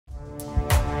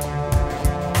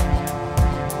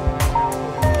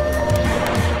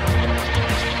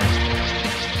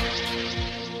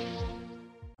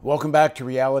Welcome back to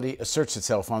Reality Asserts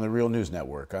Itself on the Real News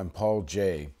Network. I'm Paul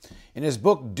Jay. In his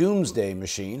book, Doomsday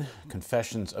Machine,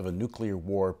 Confessions of a Nuclear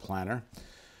War Planner,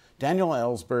 Daniel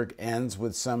Ellsberg ends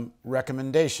with some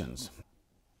recommendations.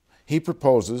 He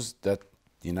proposes that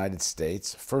the United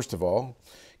States, first of all,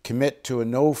 commit to a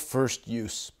no first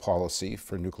use policy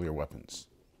for nuclear weapons.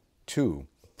 2,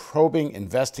 probing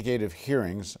investigative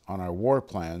hearings on our war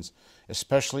plans,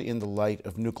 especially in the light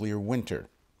of nuclear winter.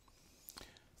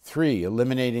 3,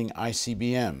 eliminating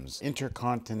ICBMs,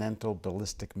 intercontinental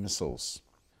ballistic missiles.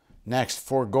 Next,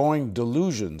 foregoing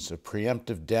delusions of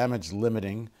preemptive damage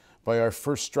limiting by our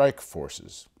first strike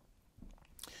forces.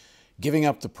 Giving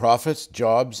up the profits,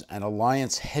 jobs, and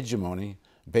alliance hegemony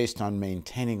based on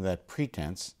maintaining that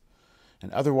pretense,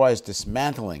 and otherwise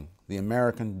dismantling the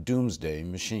American doomsday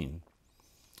machine.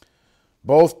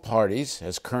 Both parties,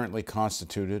 as currently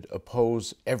constituted,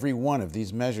 oppose every one of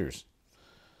these measures.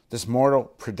 This mortal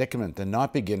predicament did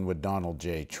not begin with Donald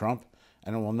J. Trump,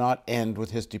 and it will not end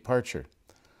with his departure.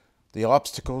 The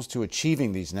obstacles to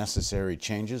achieving these necessary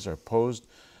changes are posed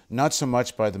not so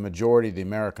much by the majority of the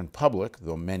American public,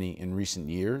 though many in recent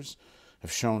years have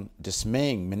shown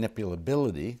dismaying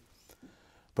manipulability,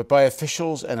 but by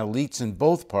officials and elites in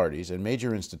both parties and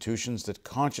major institutions that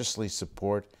consciously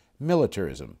support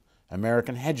militarism,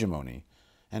 American hegemony,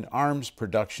 and arms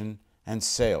production and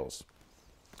sales.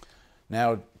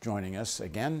 Now joining us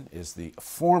again is the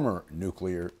former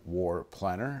nuclear war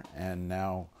planner and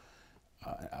now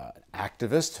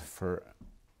activist for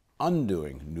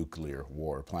undoing nuclear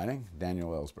war planning, Daniel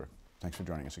Ellsberg. Thanks for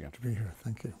joining us again. To be here,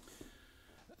 thank you.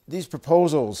 These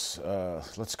proposals,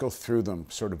 let's go through them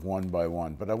sort of one by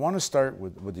one, but I want to start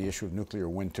with the issue of nuclear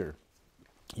winter.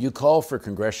 You call for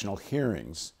congressional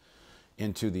hearings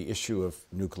into the issue of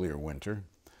nuclear winter.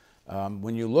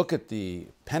 When you look at the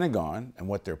Pentagon and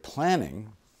what they're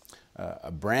planning,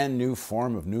 a brand new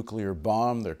form of nuclear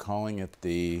bomb, they're calling it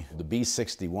the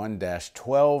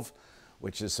B-61-12,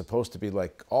 which is supposed to be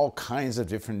like all kinds of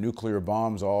different nuclear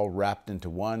bombs all wrapped into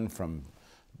one, from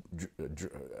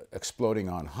exploding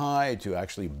on high to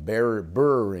actually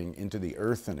burrowing into the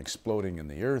earth and exploding in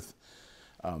the earth.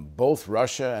 Both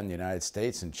Russia and the United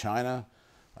States and China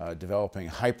developing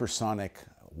hypersonic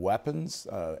weapons,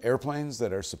 airplanes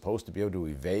that are supposed to be able to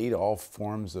evade all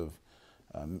forms of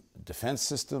defense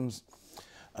systems.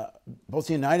 Both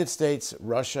the United States,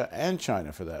 Russia, and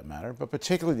China, for that matter, but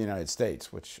particularly the United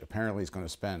States, which apparently is going to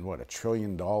spend, $1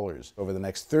 trillion over the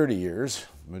next 30 years,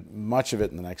 much of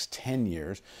it in the next 10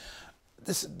 years.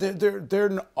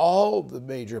 They're all the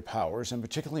major powers, and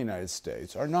particularly the United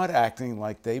States, are not acting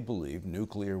like they believe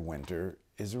nuclear winter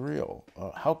is real.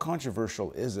 How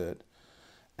controversial is it?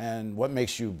 And what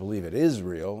makes you believe it is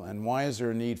real? And why is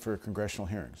there a need for congressional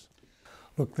hearings?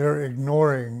 Look, they're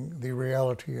ignoring the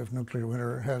reality of nuclear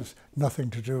winter. It has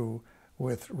nothing to do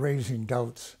with raising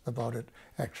doubts about it.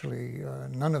 Actually,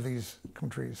 none of these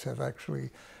countries have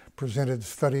actually presented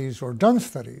studies or done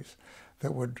studies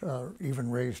that would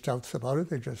even raise doubts about it.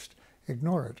 They just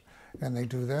ignore it. And they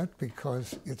do that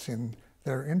because it's in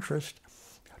their interest,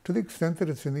 to the extent that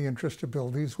it's in the interest to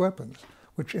build these weapons,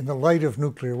 which in the light of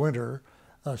nuclear winter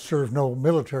serve no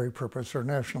military purpose or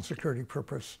national security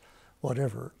purpose,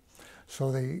 whatever.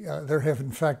 So there have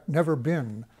in fact never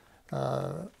been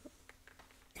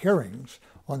hearings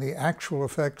on the actual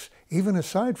effects, even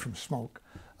aside from smoke,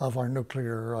 of our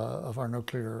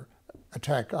nuclear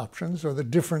attack options, or the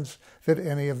difference that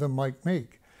any of them might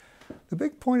make. The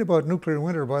big point about nuclear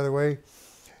winter, by the way,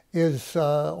 is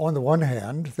on the one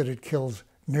hand that it kills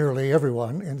nearly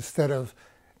everyone instead of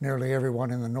nearly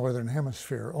everyone in the northern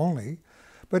hemisphere only.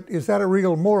 But is that a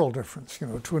real moral difference? You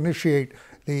know, to initiate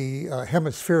the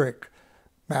hemispheric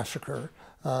massacre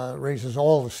raises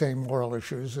all the same moral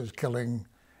issues as killing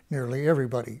nearly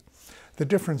everybody. The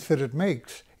difference that it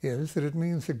makes is that it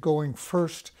means that going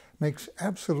first makes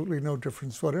absolutely no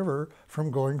difference whatever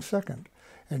from going second.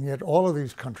 And yet all of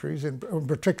these countries, in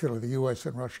particular the US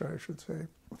and Russia, I should say,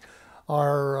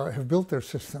 have built their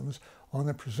systems on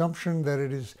the presumption that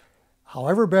it is,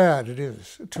 however bad it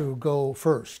is, to go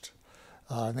first.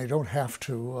 And they don't have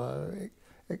to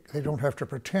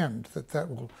pretend that that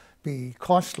will be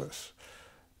costless.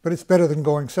 But it's better than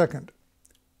going second.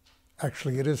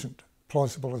 Actually, it isn't,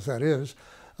 plausible as that is.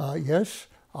 Yes,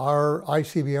 our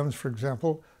ICBMs, for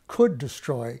example, could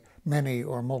destroy many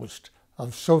or most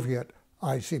of Soviet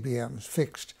ICBMs,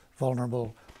 fixed,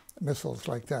 vulnerable missiles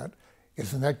like that.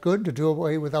 Isn't that good to do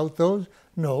away without those?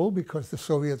 No, because the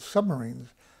Soviet submarines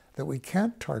that we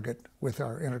can't target with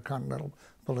our intercontinental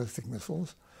ballistic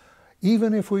missiles,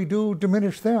 even if we do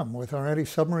diminish them with our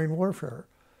anti-submarine warfare,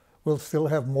 we'll still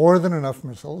have more than enough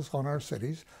missiles on our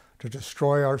cities to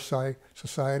destroy our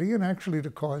society and actually to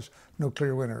cause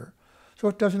nuclear winter. So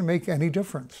it doesn't make any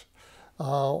difference.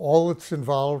 All that's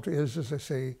involved is, as I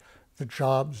say, the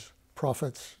jobs,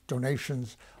 profits,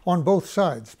 donations, on both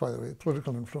sides, by the way,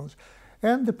 political influence,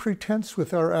 and the pretense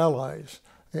with our allies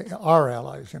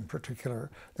in particular,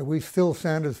 that we still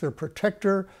stand as their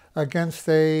protector against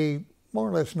a more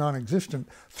or less non-existent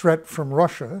threat from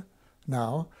Russia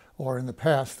now, or in the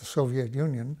past, the Soviet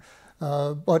Union.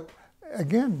 But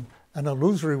again, an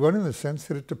illusory one in the sense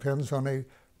that it depends on a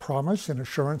promise, an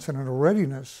assurance, and a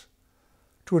readiness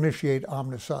to initiate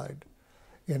omnicide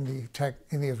in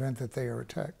the event that they are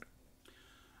attacked.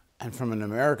 And from an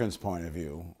American's point of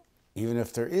view, even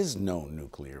if there is no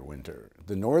nuclear winter,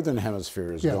 the Northern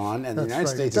Hemisphere is gone, and the United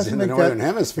States is in the Northern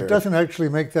Hemisphere. It doesn't actually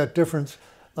make that difference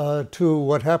to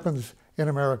what happens in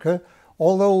America,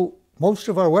 although most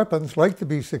of our weapons, like the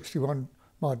B-61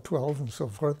 Mod 12 and so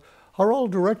forth, are all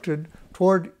directed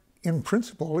toward, in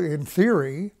principle, in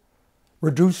theory,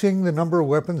 reducing the number of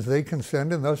weapons they can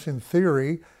send, and thus, in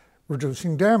theory,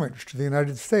 reducing damage to the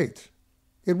United States.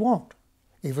 It won't,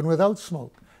 even without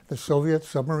smoke. The Soviet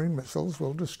submarine missiles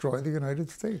will destroy the United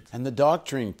States. And the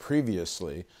doctrine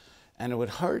previously, and it would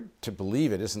hard to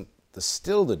believe it isn't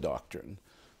still the doctrine,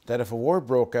 that if a war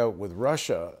broke out with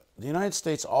Russia, the United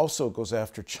States also goes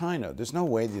after China. There's no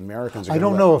way the Americans are going to... I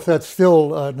don't know if that's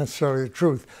still necessarily the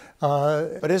truth.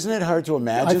 But isn't it hard to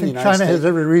imagine I think China has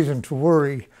every reason to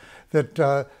worry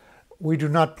that we do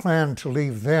not plan to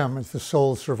leave them as the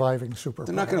sole surviving superpower.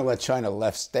 They're not going to let China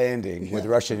left standing with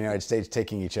Russia and the United States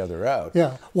taking each other out.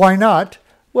 Yeah. Why not?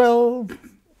 Well,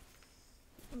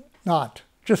 not.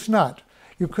 Just not.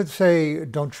 You could say,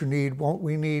 won't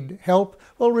we need help?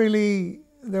 Well, really,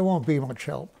 there won't be much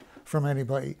help from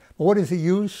anybody. But what is the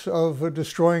use of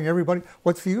destroying everybody?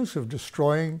 What's the use of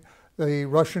destroying the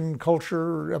Russian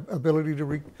culture, ability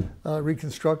to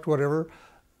reconstruct, whatever?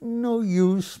 No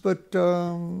use, but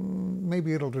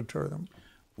maybe it'll deter them.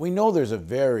 We know there's a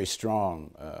very strong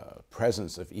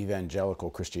presence of evangelical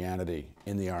Christianity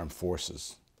in the armed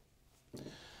forces.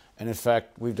 And in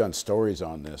fact, we've done stories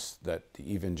on this, that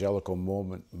the evangelical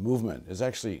movement has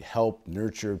actually helped,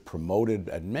 nurtured, promoted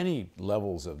at many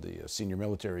levels of the senior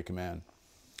military command.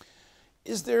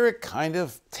 Is there a kind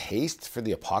of taste for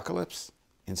the apocalypse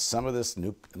in some of this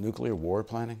nuclear war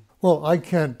planning? Well, I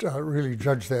can't really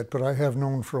judge that, but I have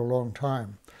known for a long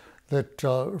time that,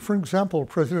 for example,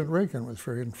 President Reagan was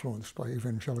very influenced by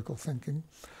evangelical thinking.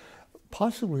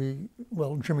 Possibly,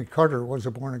 well, Jimmy Carter was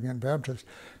a born-again Baptist.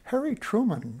 Harry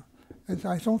Truman,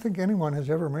 I don't think anyone has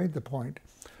ever made the point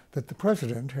that the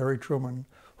president, Harry Truman,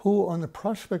 who on the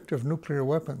prospect of nuclear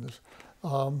weapons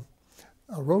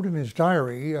wrote in his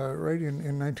diary, right in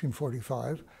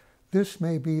 1945, this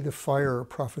may be the fire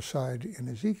prophesied in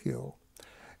Ezekiel.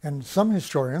 And some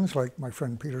historians, like my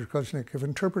friend Peter Kuznick, have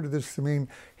interpreted this to mean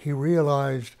he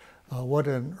realized what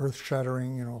an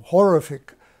earth-shattering,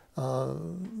 horrific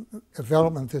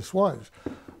development this was.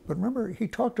 But remember, he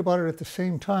talked about it at the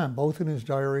same time, both in his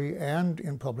diary and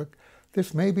in public.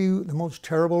 This may be the most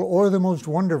terrible or the most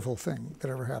wonderful thing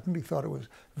that ever happened. He thought it was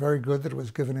very good that it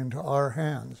was given into our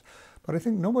hands. But I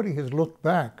think nobody has looked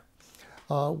back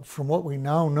from what we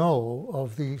now know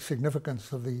of the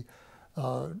significance of the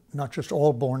not just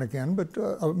all born again, but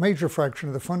a major fraction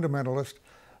of the fundamentalist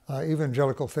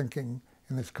evangelical thinking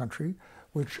in this country,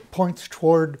 which points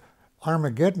toward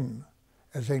Armageddon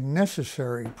as a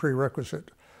necessary prerequisite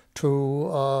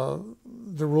to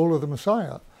the rule of the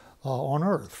Messiah on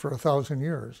earth for 1,000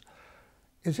 years.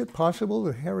 Is it possible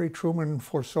that Harry Truman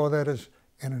foresaw that as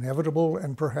an inevitable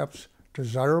and perhaps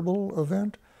desirable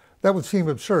event? That would seem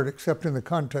absurd, except in the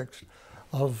context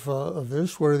of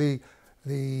this, where the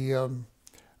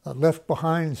Left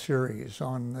Behind series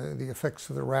on the effects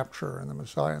of the rapture and the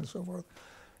Messiah and so forth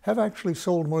have actually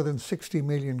sold more than 60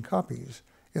 million copies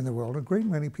in the world. A great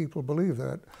many people believe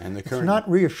that. And it's not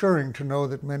reassuring to know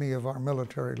that many of our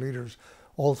military leaders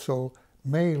also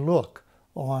may look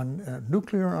on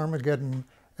nuclear Armageddon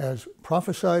as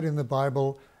prophesied in the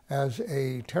Bible as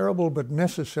a terrible but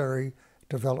necessary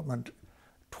development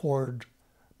toward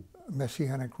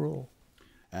messianic rule.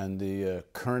 And the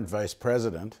current vice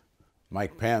president,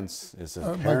 Mike Pence, is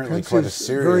apparently quite a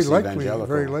serious evangelical.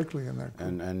 Very likely in there.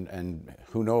 And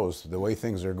who knows, the way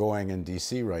things are going in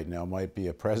D.C. right now might be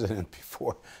a president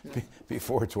before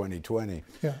 2020.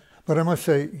 Yeah, but I must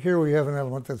say, here we have an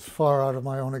element that's far out of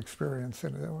my own experience,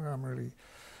 and I'm really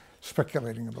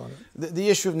speculating about it. The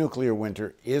issue of nuclear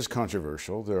winter is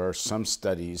controversial. There are some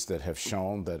studies that have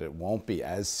shown that it won't be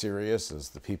as serious as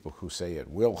the people who say it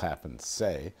will happen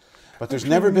say. But there's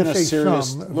never been a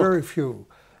serious... Very few.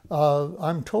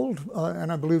 I'm told,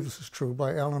 and I believe this is true,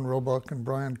 by Alan Roebuck and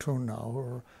Brian Toon now, who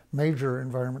are major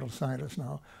environmental scientists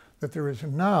now, that there is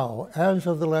now, as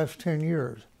of the last 10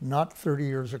 years, not 30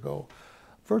 years ago,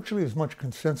 virtually as much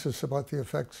consensus about the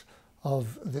effects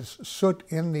of this soot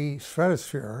in the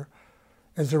stratosphere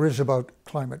as there is about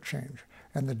climate change.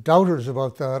 And the doubters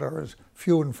about that are as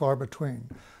few and far between.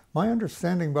 My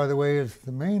understanding, by the way, is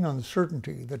the main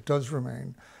uncertainty that does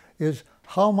remain is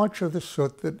how much of the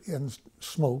soot that in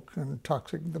smoke and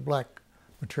toxic, the black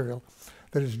material,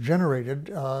 that is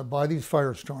generated by these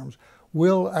firestorms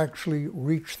will actually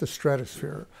reach the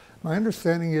stratosphere. My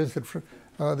understanding is that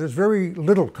there's very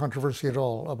little controversy at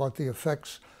all about the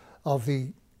effects of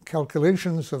the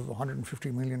calculations of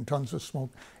 150 million tons of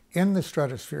smoke in the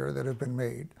stratosphere that have been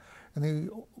made. And the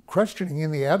questioning,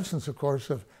 in the absence, of course,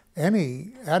 of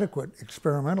any adequate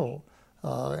experimental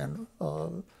and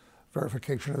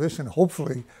verification of this, and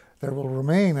hopefully there will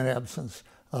remain an absence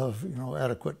of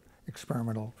adequate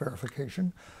experimental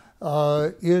verification,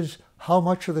 is how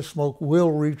much of the smoke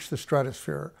will reach the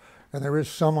stratosphere. And there is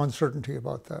some uncertainty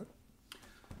about that.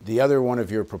 The other one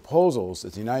of your proposals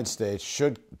is the United States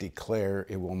should declare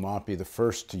it will not be the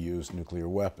first to use nuclear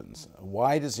weapons.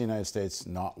 Why does the United States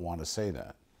not want to say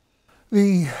that?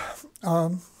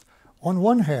 On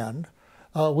one hand,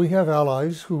 we have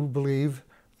allies who believe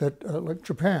that, like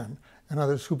Japan and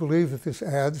others, who believe that this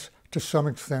adds to some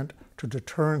extent to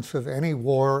deterrence of any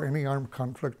war, any armed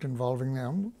conflict involving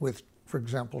them with, for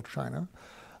example, China,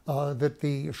 that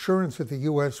the assurance that the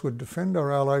U.S. would defend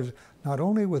our allies not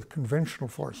only with conventional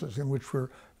forces, in which we're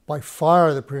by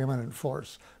far the preeminent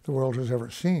force the world has ever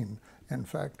seen, in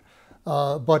fact,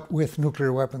 but with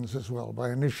nuclear weapons as well, by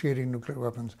initiating nuclear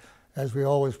weapons, as we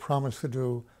always promise to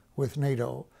do with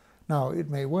NATO. Now, it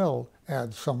may well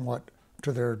add somewhat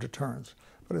to their deterrence,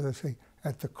 but as I say,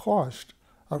 at the cost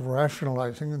of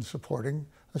rationalizing and supporting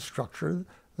a structure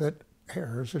that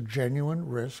bears a genuine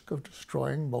risk of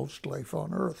destroying most life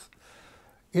on Earth.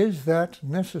 Is that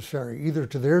necessary, either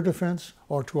to their defense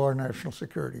or to our national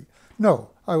security? No,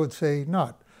 I would say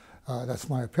not. That's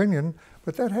my opinion,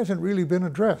 but that hasn't really been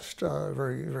addressed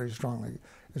very, very strongly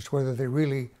as to whether they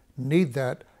really need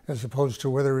that, as opposed to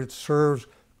whether it serves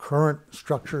current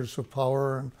structures of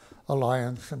power and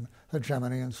alliance and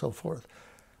hegemony and so forth.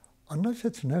 Unless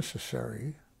it's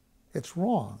necessary, it's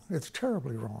wrong. It's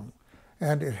terribly wrong.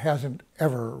 And it hasn't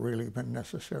ever really been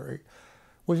necessary.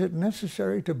 Was it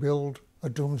necessary to build a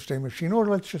doomsday machine, or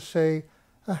let's just say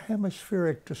a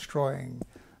hemispheric destroying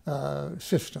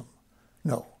system?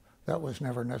 No, that was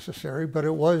never necessary, but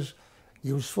it was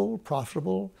useful,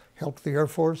 profitable, helped the Air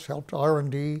Force, helped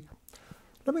R&D.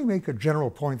 Let me make a general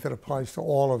point that applies to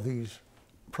all of these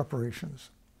preparations.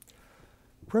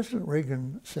 President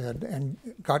Reagan said, and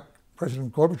got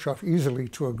President Gorbachev easily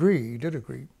to agree, he did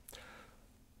agree,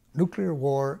 nuclear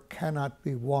war cannot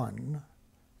be won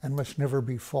and must never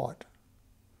be fought.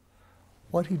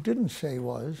 What he didn't say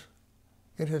was,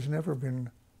 it has never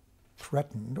been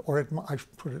threatened, or I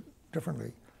should put it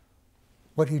differently.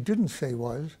 What he didn't say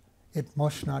was, it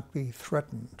must not be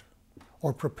threatened,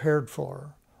 or prepared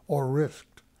for, or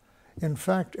risked. In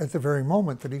fact, at the very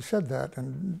moment that he said that,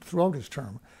 and throughout his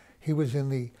term, he was in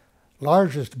the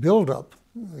largest buildup,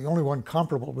 the only one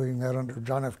comparable being that under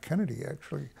John F. Kennedy,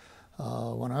 actually,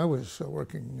 when I was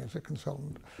working as a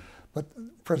consultant. But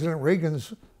President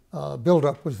Reagan's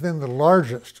buildup was then the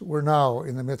largest. We're now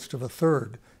in the midst of a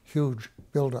third huge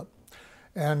buildup.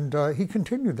 And he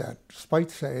continued that,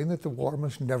 despite saying that the war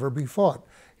must never be fought.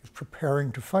 He's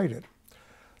preparing to fight it.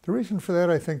 The reason for that,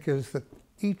 I think, is that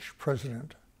each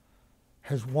president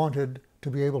has wanted to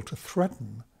be able to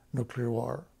threaten nuclear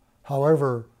war,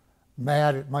 however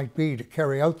mad it might be to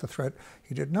carry out the threat.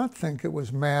 He did not think it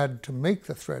was mad to make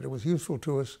the threat. It was useful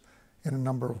to us in a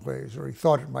number of ways, or he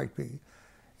thought it might be.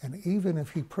 And even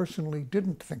if he personally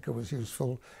didn't think it was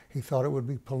useful, he thought it would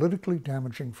be politically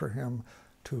damaging for him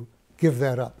to give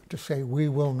that up, to say, we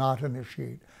will not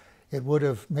initiate. It would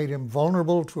have made him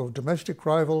vulnerable to a domestic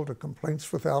rival, to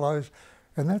complaints with allies,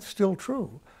 and that's still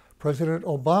true. President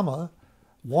Obama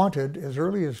wanted, as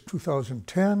early as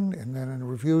 2010, and then in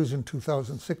reviews in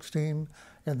 2016,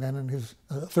 and then in his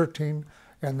 13,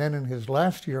 and then in his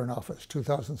last year in office,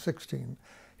 2016,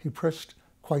 he pressed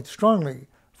quite strongly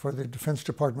for the Defense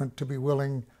Department to be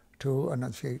willing to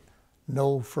enunciate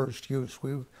no first use.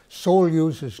 Sole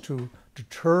use is to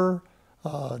deter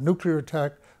nuclear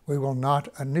attack. We will not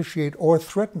initiate or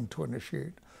threaten to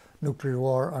initiate nuclear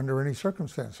war under any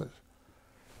circumstances.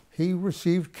 He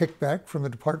received kickback from the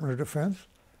Department of Defense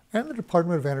and the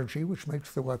Department of Energy, which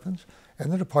makes the weapons,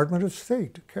 and the Department of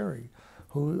State, Kerry,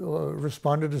 who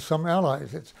responded to some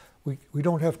allies. It's We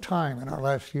don't have time in our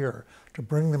last year to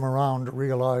bring them around to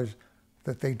realize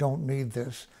that they don't need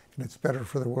this and it's better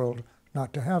for the world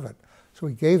not to have it. So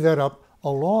we gave that up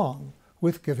along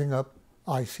with giving up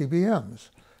ICBMs.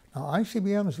 Now,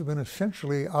 ICBMs have been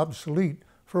essentially obsolete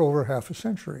for over half a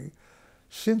century.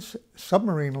 Since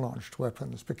submarine-launched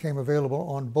weapons became available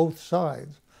on both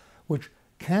sides, which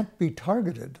can't be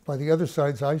targeted by the other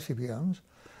side's ICBMs,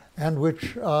 and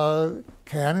which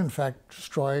can, in fact,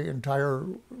 destroy entire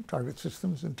target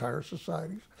systems, entire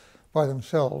societies by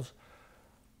themselves,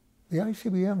 the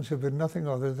ICBMs have been nothing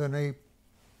other than a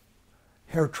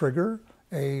hair trigger,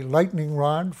 a lightning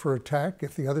rod for attack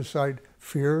if the other side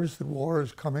fears that war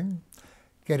is coming.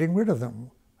 Getting rid of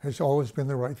them has always been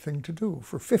the right thing to do.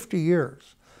 For 50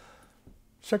 years,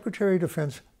 Secretary of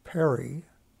Defense Perry,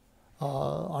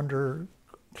 under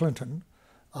Clinton,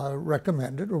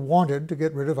 recommended or wanted to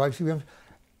get rid of ICBMs.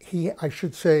 I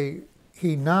should say,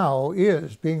 he now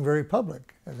is being very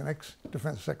public as an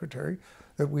ex-defense secretary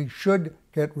that we should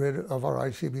get rid of our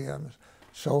ICBMs.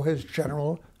 So has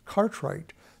General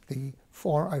Cartwright,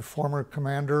 a former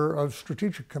commander of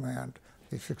Strategic Command,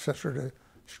 the successor to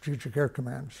Strategic Air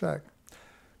Command, SAC.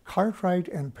 Cartwright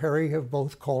and Perry have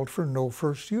both called for no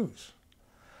first use.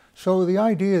 So the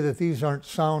idea that these aren't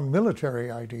sound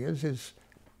military ideas is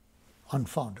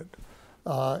unfounded,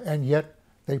 and yet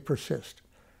they persist.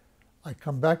 I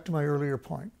come back to my earlier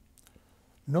point.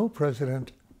 No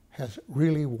president has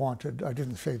really wanted, I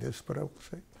didn't say this, but I will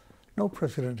say, no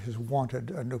president has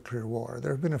wanted a nuclear war.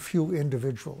 There have been a few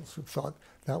individuals who thought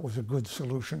that was a good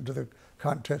solution to the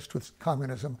contest with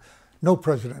communism. No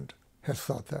president has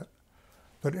thought that.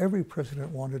 But every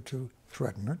president wanted to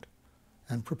threaten it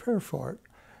and prepare for it.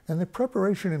 And the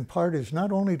preparation in part is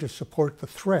not only to support the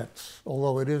threats,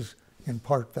 although it is in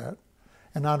part that,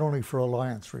 and not only for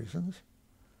alliance reasons.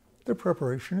 The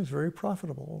preparation is very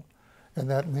profitable. And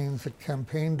that means that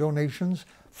campaign donations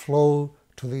flow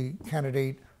to the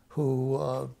candidate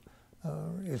who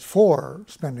is for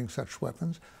spending such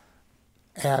weapons,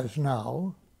 as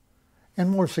now, and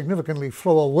more significantly,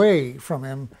 flow away from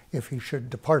him if he should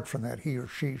depart from that, he or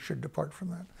she should depart from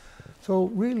that. So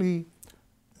really,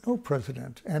 no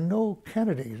president and no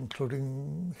candidate,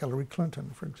 including Hillary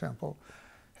Clinton, for example,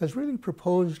 has really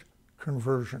proposed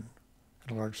conversion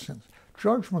in a large sense.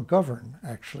 George McGovern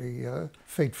actually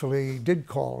fatefully did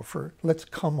call for, let's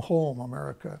come home,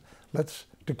 America. Let's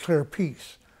declare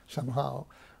peace somehow.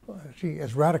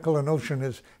 As radical a notion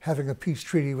as having a peace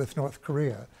treaty with North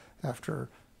Korea after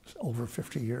over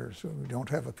 50 years. We don't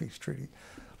have a peace treaty.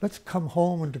 Let's come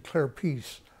home and declare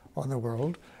peace on the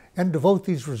world and devote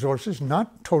these resources,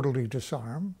 not totally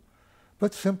disarm,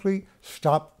 but simply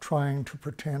stop trying to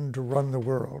pretend to run the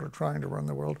world or trying to run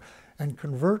the world and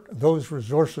convert those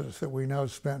resources that we now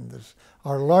spend, this,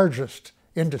 our largest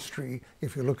industry,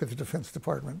 if you look at the Defense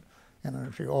Department and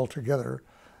energy altogether,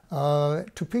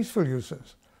 to peaceful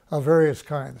uses of various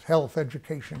kinds: health,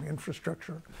 education,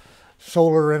 infrastructure,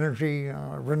 solar energy,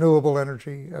 renewable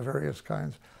energy of various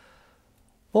kinds.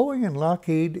 Boeing and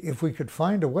Lockheed, if we could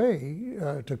find a way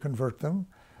to convert them,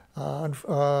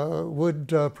 would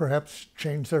perhaps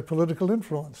change their political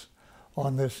influence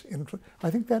on this.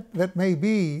 I think that may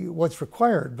be what's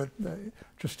required, but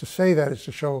just to say that is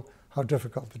to show how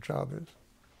difficult the job is.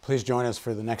 Please join us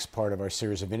for the next part of our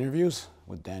series of interviews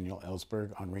with Daniel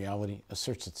Ellsberg on Reality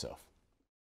Asserts Itself.